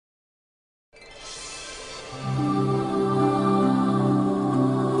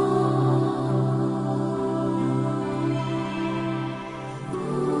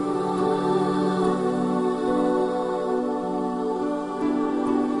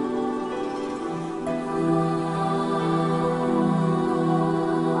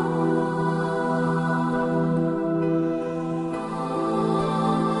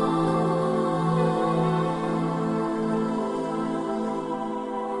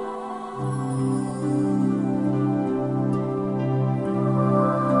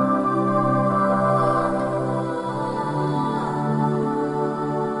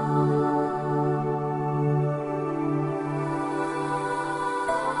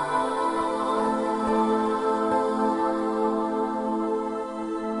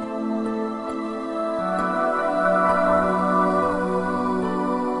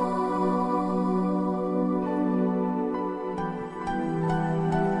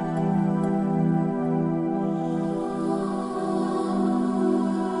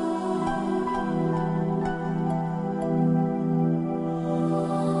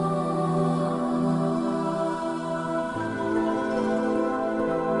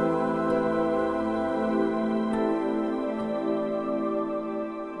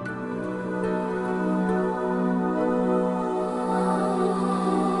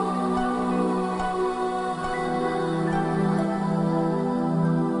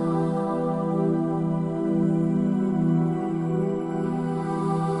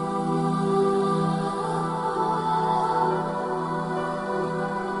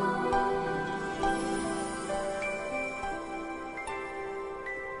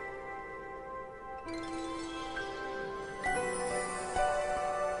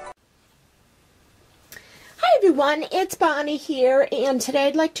everyone, it's Bonnie here, and today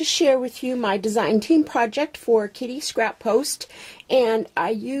I'd like to share with you my design team project for Kitty Scrap Post, and I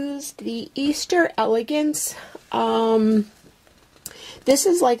used the Easter Elegance. This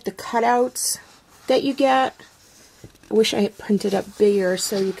is like the cutouts that you get. I wish I had printed up bigger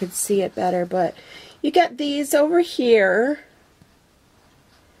so you could see it better, but you get these over here,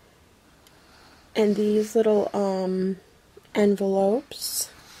 and these little envelopes.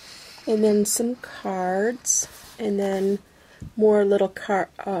 And then some cards, and then more little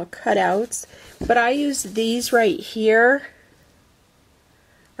cutouts. But I use these right here.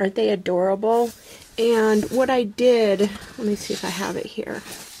 Aren't they adorable? And what I did, let me see if I have it here.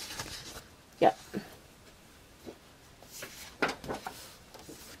 Yep.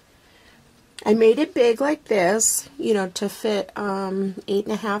 I made it big like this, you know, to fit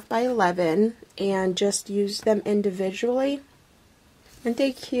 8.5 by 11, and just use them individually. Aren't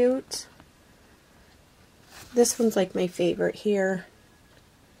they cute? This one's like my favorite here.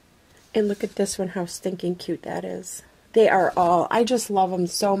 And look at this one, how stinking cute that is. They are all, I just love them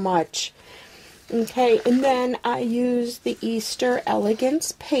so much. Okay, and then I use the Easter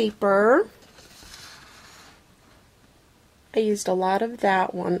Elegance paper. I used a lot of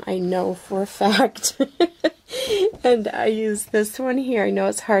that one, I know for a fact. And I use this one here. I know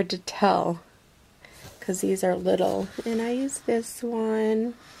it's hard to tell, because these are little, and I use this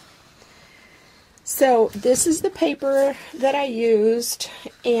one. So this is the paper that I used,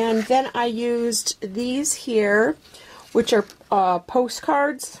 and then I used these here, which are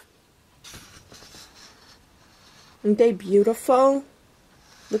postcards. Aren't they beautiful?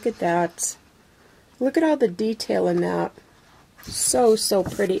 Look at that. Look at all the detail in that. So, so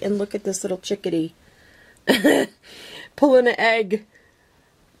pretty. And look at this little chickadee pulling an egg.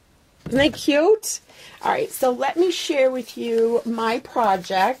 Isn't that cute? Alright, so let me share with you my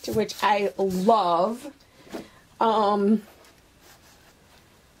project, which I love.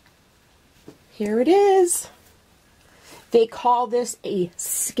 Here it is. They call this a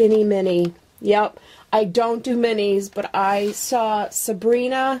skinny mini. Yep, I don't do minis, but I saw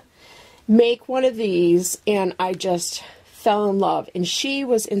Sabrina make one of these, and I just fell in love. And she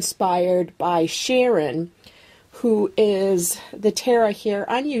was inspired by Sharon, who is the Tara here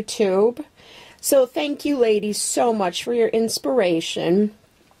on YouTube. So thank you, ladies, so much for your inspiration.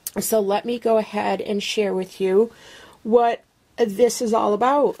 So let me go ahead and share with you what this is all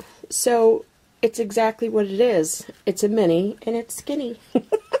about. So it's exactly what it is. It's a mini, and it's skinny.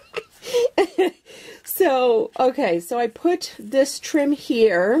 So, okay, so I put this trim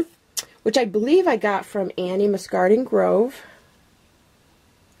here, which I believe I got from Annie Muscardin Grove.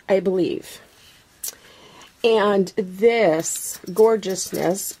 I believe. And this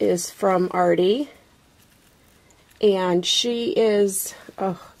gorgeousness is from Artie. And she is,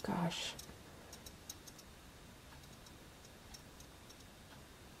 oh gosh.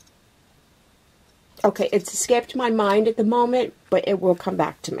 Okay, it's escaped my mind at the moment, but it will come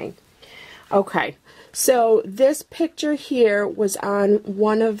back to me. Okay, so this picture here was on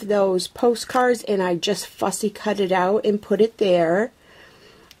one of those postcards, and I just fussy cut it out and put it there.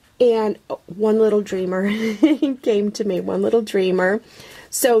 And one little dreamer came to me, one little dreamer.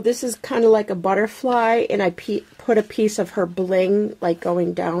 So this is kind of like a butterfly, and I put a piece of her bling like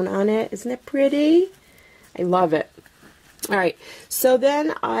going down on it. Isn't it pretty? I love it. Alright, so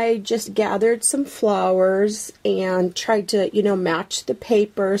then I just gathered some flowers and tried to, you know, match the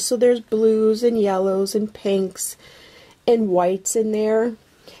paper. So there's blues and yellows and pinks and whites in there.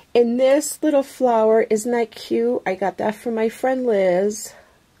 And this little flower, isn't that cute? I got that from my friend Liz.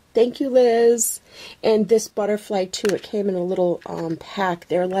 Thank you, Liz. And this butterfly, too, it came in a little pack.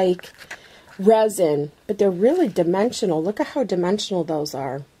 They're like resin, but they're really dimensional. Look at how dimensional those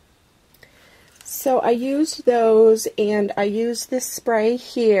are. So I used those, and I used this spray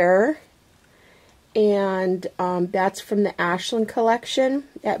here. And that's from the Ashland collection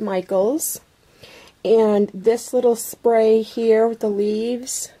at Michael's. And this little spray here with the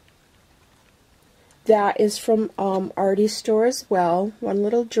leaves, that is from Artie's store as well, One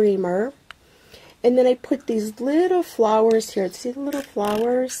Little Dreamer. And then I put these little flowers here. See the little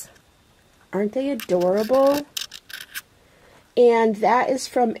flowers? Aren't they adorable? And that is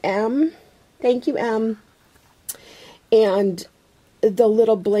from M. Thank you, M. And the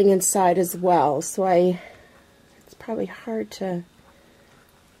little bling inside as well. So it's probably hard to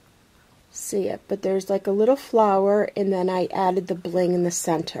see it, but there's like a little flower, and then I added the bling in the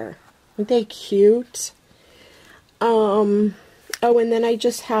center. Aren't they cute? Oh, and then I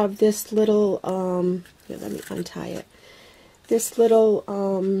just have this little, here, let me untie it. This little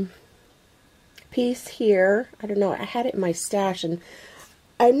piece here. I don't know, I had it in my stash, and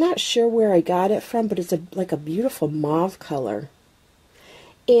I'm not sure where I got it from, but it's like a beautiful mauve color.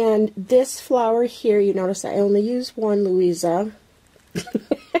 And this flower here, you notice I only use one, Louisa.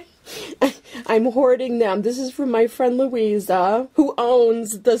 I'm hoarding them. This is from my friend Louisa, who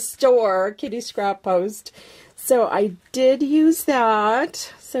owns the store, Kitty Scrap Post. So I did use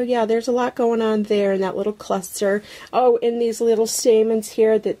that. So yeah, there's a lot going on there in that little cluster. Oh, in these little stamens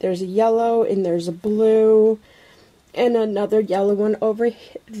here, that there's a yellow and there's a blue and another yellow one over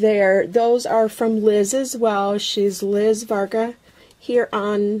there. Those are from Liz as well. She's Liz Varga here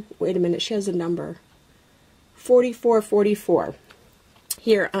on, wait a minute, she has a number, 4444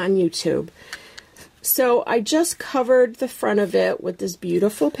 here on YouTube. So I just covered the front of it with this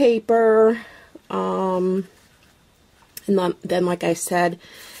beautiful paper, and then like I said,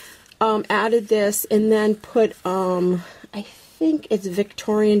 added this, and then put, I think it's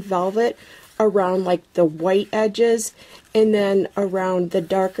Victorian velvet around like the white edges, and then around the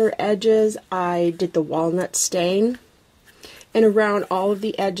darker edges I did the walnut stain, and around all of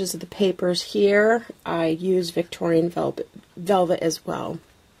the edges of the papers here I use Victorian velvet as well.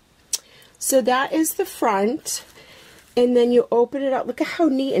 So that is the front, and then you open it up. Look at how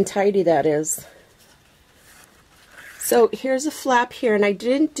neat and tidy that is. So here's a flap here, and I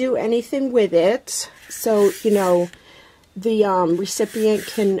didn't do anything with it, so you know the recipient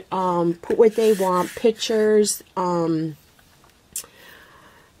can put what they want, pictures,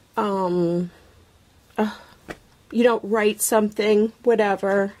 you know, write something,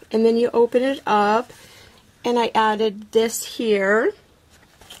 whatever, and then you open it up, and I added this here.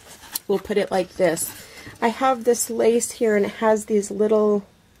 We'll put it like this. I have this lace here, and it has these little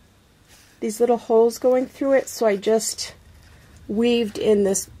holes going through it, so I just weaved in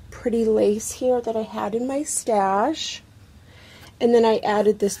this pretty lace here that I had in my stash. And then I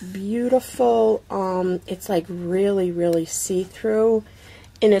added this beautiful, it's like really, really see-through,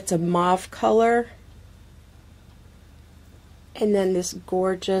 and it's a mauve color. And then this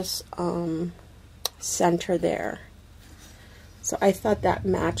gorgeous center there. So I thought that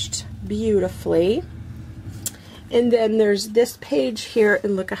matched beautifully. And then there's this page here,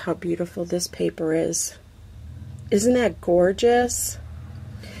 and look at how beautiful this paper is. Isn't that gorgeous?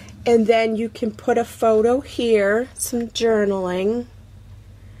 And then you can put a photo here, some journaling,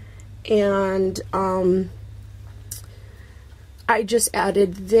 and I just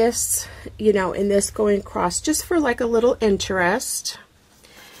added this, you know, and this going across just for like a little interest.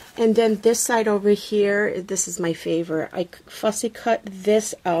 And then this side over here, this is my favorite. I fussy cut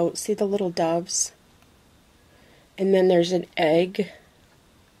this out. See the little doves? And then there's an egg.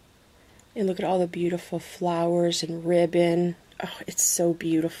 And look at all the beautiful flowers and ribbon. Oh, it's so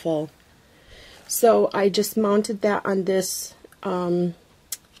beautiful. So I just mounted that on this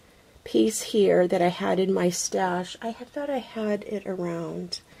piece here that I had in my stash. I thought I had it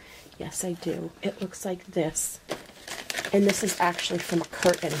around. Yes, I do. It looks like this. And this is actually from a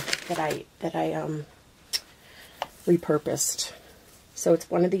curtain that I repurposed. So it's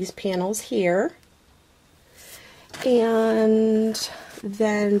one of these panels here. And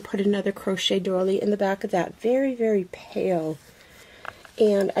then put another crochet doily in the back of that. Very, very pale.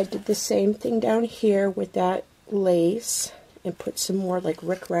 And I did the same thing down here with that lace and put some more like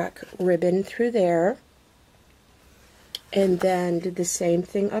rickrack ribbon through there. And then did the same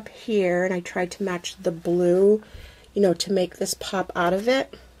thing up here, and I tried to match the blue, you know, to make this pop out of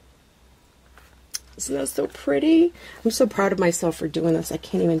it. Isn't that so pretty? I'm so proud of myself for doing this. I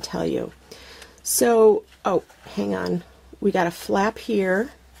can't even tell you. So, oh, hang on. We got a flap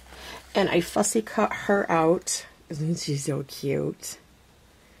here, and I fussy cut her out. Isn't she so cute?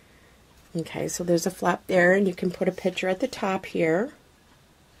 Okay, so there's a flap there, and you can put a picture at the top here.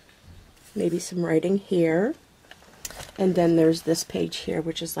 Maybe some writing here. And then there's this page here,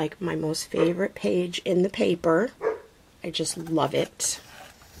 which is like my most favorite page in the paper. I just love it.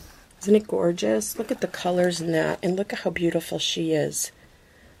 Isn't it gorgeous? Look at the colors in that, and look at how beautiful she is.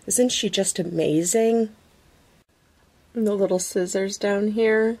 Isn't she just amazing? And the little scissors down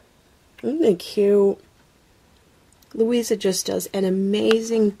here. Isn't it cute? Louisa just does an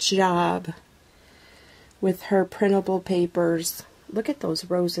amazing job with her printable papers. Look at those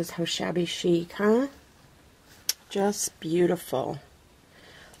roses, how shabby chic, huh? Just beautiful.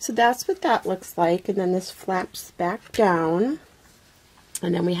 So that's what that looks like, and then this flaps back down,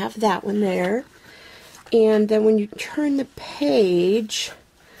 and then we have that one there. And then when you turn the page,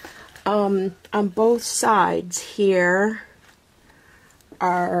 on both sides here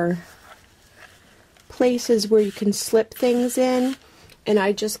are places where you can slip things in, and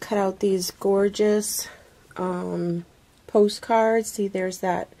I just cut out these gorgeous postcards. See, there's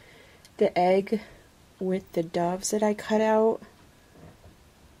the egg with the doves that I cut out.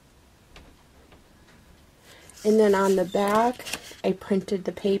 And then on the back, I printed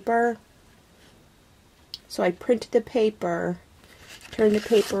the paper. So I printed the paper, turned the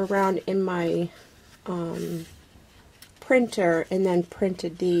paper around in my printer, and then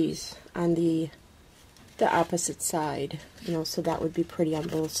printed these on the opposite side. You know, so that would be pretty on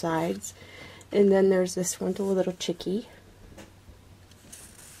both sides. And then there's this one, the little chickie.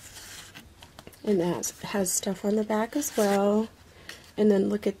 And that has stuff on the back as well. And then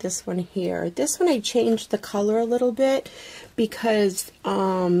look at this one here. This one I changed the color a little bit because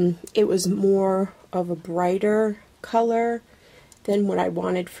it was more of a brighter color than what I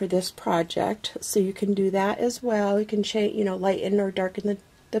wanted for this project. So you can do that as well. You can change, you know, lighten or darken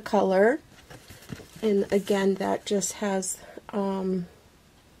the color. And again, that just has the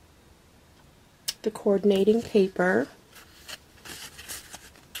coordinating paper.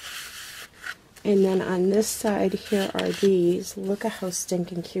 And then on this side here are these. Look at how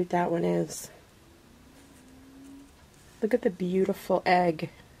stinking cute that one is. Look at the beautiful egg.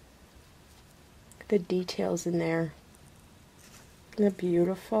 Look at the details in there. Isn't that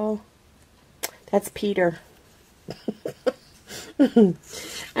beautiful? That's Peter. And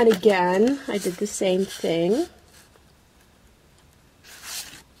again, I did the same thing.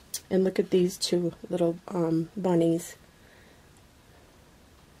 And look at these two little bunnies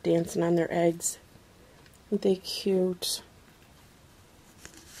dancing on their eggs. Aren't they cute?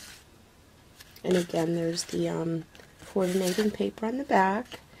 And again, there's the coordinating paper on the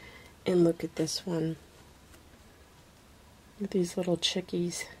back. And look at this one. Look at these little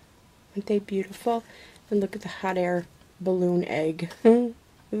chickies. Aren't they beautiful? And look at the hot air balloon egg. Isn't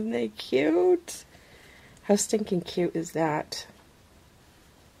they cute? How stinking cute is that?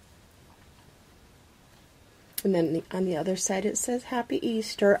 And then on the other side it says Happy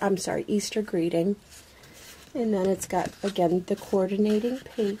Easter. I'm sorry, Easter greeting. And then it's got, again, the coordinating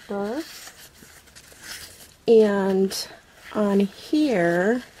paper. And on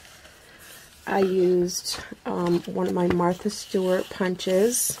here, I used one of my Martha Stewart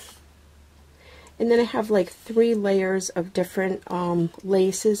punches. And then I have like 3 layers of different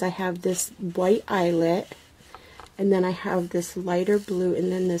laces. I have this white eyelet. And then I have this lighter blue.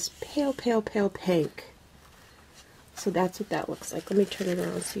 And then this pale, pale, pale pink. So that's what that looks like. Let me turn it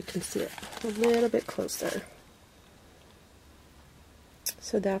around so you can see it a little bit closer.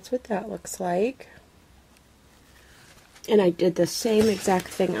 So that's what that looks like. And I did the same exact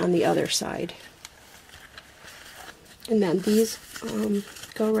thing on the other side. And then these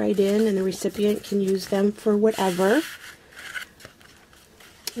go right in, and the recipient can use them for whatever.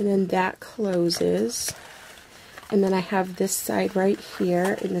 And then that closes. And then I have this side right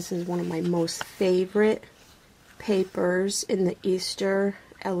here, and this is one of my most favorite papers in the Easter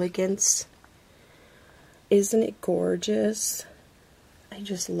Elegance. Isn't it gorgeous? I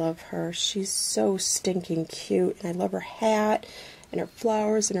just love her. She's so stinking cute, and I love her hat and her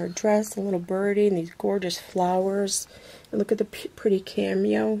flowers and her dress, and little birdie and these gorgeous flowers. And look at the pretty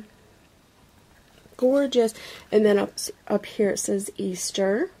cameo. Gorgeous. And then up here it says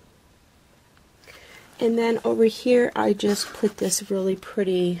Easter. And then over here I just put this really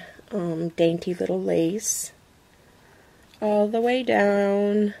pretty dainty little lace all the way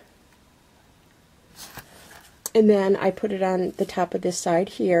down. And then I put it on the top of this side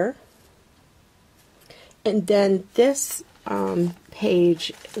here. And then this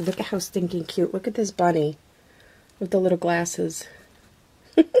page, look at how stinking cute. Look at this bunny with the little glasses.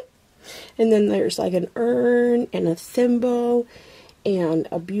 And then there's like an urn and a thimble and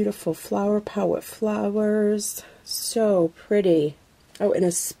a beautiful flower pot with flowers. So pretty. Oh, and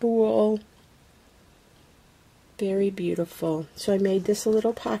a spool. Very beautiful. So I made this a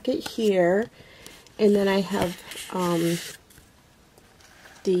little pocket here. And then I have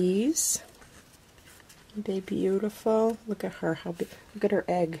these. Aren't they beautiful? Look at her. How big. Look at her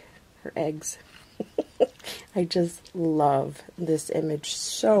egg. Her eggs. I just love this image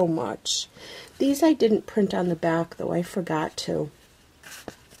so much. These I didn't print on the back, though. I forgot to.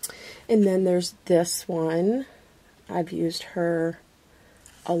 And then there's this one. I've used her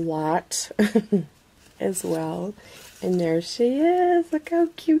a lot as well. And there she is. Look how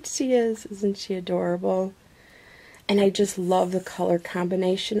cute she is. Isn't she adorable? And I just love the color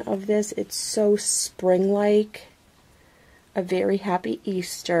combination of this. It's so spring-like. A very happy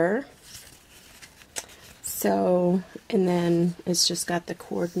Easter. So, and then it's just got the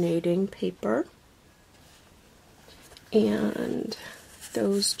coordinating paper. And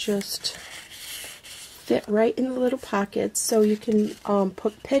those just fit right in the little pockets. So you can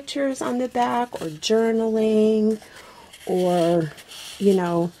put pictures on the back, or journaling, or, you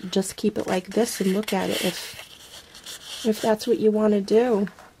know, just keep it like this and look at it if that's what you want to do.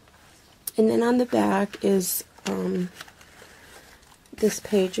 And then on the back is this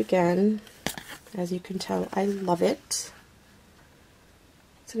page again. As you can tell, I love it.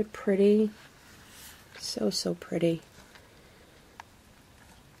 Isn't it pretty? So, so pretty.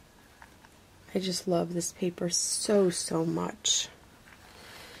 I just love this paper so, so much.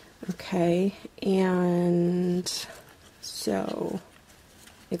 Okay, and so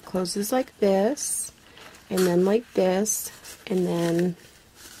it closes like this, and then like this, and then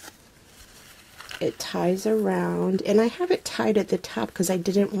it ties around. And I have it tied at the top because I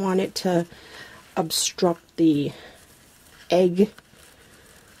didn't want it to obstruct the egg.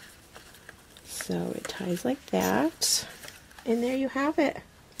 So it ties like that, and there you have it,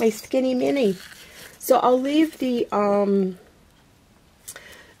 my Skinny Mini. So I'll leave the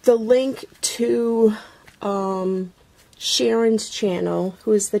link to Sharon's channel,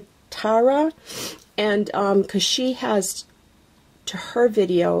 who is the Tara, and because she has to her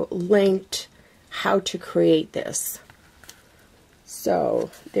video linked how to create this.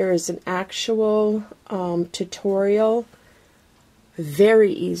 So there is an actual tutorial,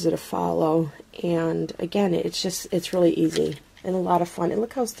 very easy to follow, and again, it's really easy and a lot of fun. And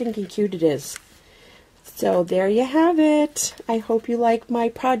look how stinking cute it is. So there you have it. I hope you like my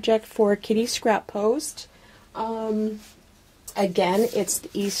project for Kitty Scrap Post. Again, it's the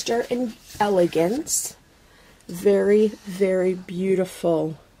Easter in Elegance. Very, very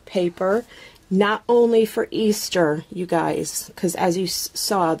beautiful paper. Not only for Easter, you guys, because as you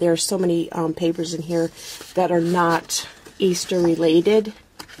saw, there are so many papers in here that are not Easter related.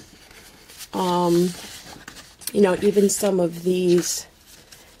 You know, even some of these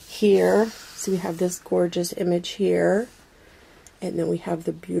here. So we have this gorgeous image here, and then we have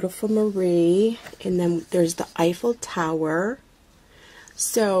the beautiful Marie, and then there's the Eiffel Tower.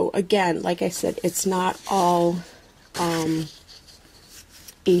 So again, like I said, it's not all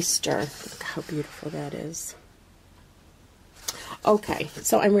Easter. Look how beautiful that is. Okay,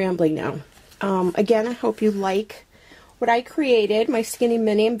 so I'm rambling now. Again, I hope you like what I created, my Skinny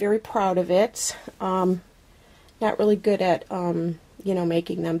Mini. I'm very proud of it. Not really good at, you know,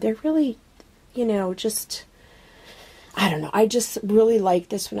 making them. They're really, you know, just, I don't know. I just really like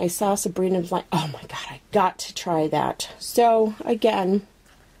this. When I saw Sabrina, I was like, oh my God, I got to try that. So, again,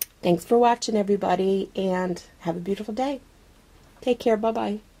 thanks for watching, everybody, and have a beautiful day. Take care.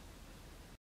 Bye-bye.